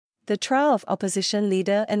The trial of opposition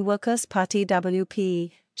leader and Workers' Party WP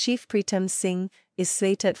chief Pritam Singh is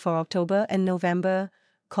slated for October and November,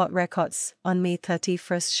 court records on May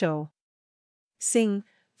 31st show. Singh,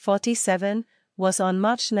 47, was on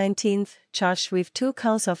March 19 charged with 2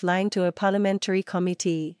 counts of lying to a parliamentary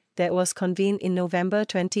committee that was convened in November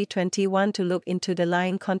 2021 to look into the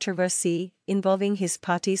lying controversy involving his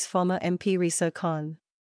party's former MP Risa Khan.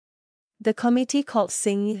 The committee called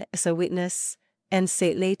Singh as a witness and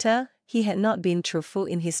said later he had not been truthful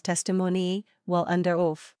in his testimony while under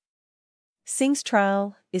oath. Singh's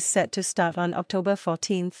trial is set to start on October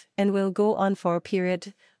 14 and will go on for a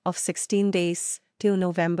period of 16 days till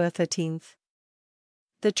November 13.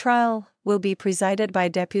 The trial will be presided by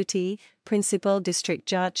Deputy Principal District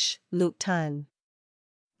Judge Luke Tan.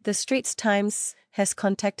 The Straits Times has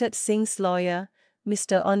contacted Singh's lawyer,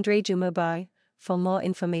 Mr. Andre Jumabai, for more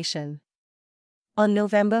information. On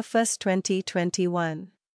November 1, 2021,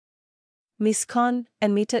 Ms. Khan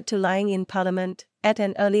admitted to lying in Parliament at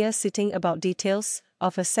an earlier sitting about details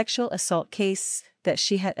of a sexual assault case that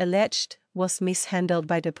she had alleged was mishandled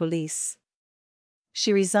by the police.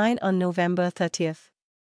 She resigned on November 30,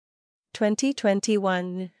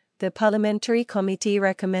 2021. The Parliamentary Committee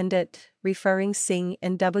recommended referring Singh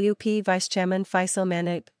and WP Vice Chairman Faisal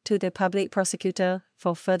Manab to the Public Prosecutor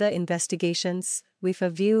for further investigations, with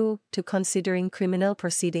a view to considering criminal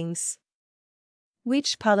proceedings,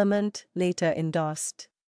 which Parliament later endorsed.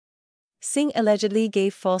 Singh allegedly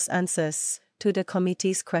gave false answers to the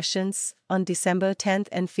committee's questions on December 10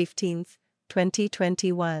 and 15,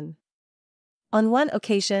 2021. On one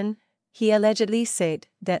occasion, he allegedly said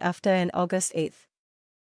that after an August 8,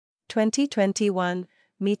 2021,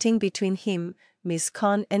 meeting between him, Ms.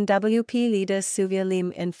 Khan and WP leaders Sylvia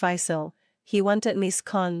Lim and Faisal, he wanted Ms.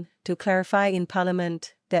 Khan to clarify in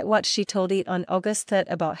Parliament that what she told it on August 3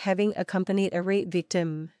 about having accompanied a rape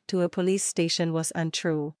victim to a police station was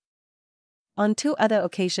untrue. On 2 other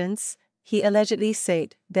occasions, he allegedly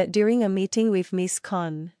said that during a meeting with Ms.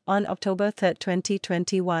 Khan on October 3,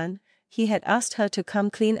 2021, he had asked her to come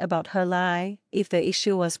clean about her lie if the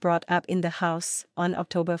issue was brought up in the House on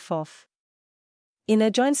October 4. In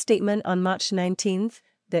a joint statement on March 19,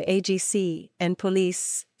 the AGC and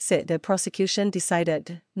police said the prosecution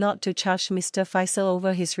decided not to charge Mr. Faisal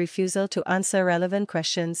over his refusal to answer relevant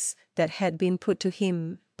questions that had been put to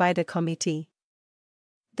him by the committee.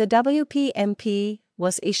 The WP MP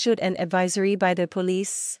was issued an advisory by the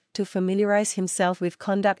police to familiarize himself with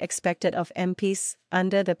conduct expected of MPs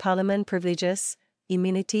under the Parliament Privileges,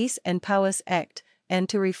 Immunities and Powers Act, and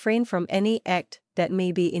to refrain from any act that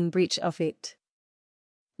may be in breach of it.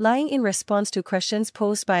 Lying in response to questions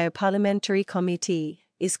posed by a parliamentary committee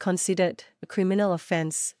is considered a criminal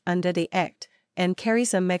offence under the Act and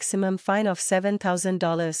carries a maximum fine of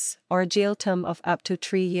 $7,000 or a jail term of up to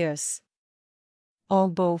 3 years, or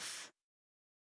both.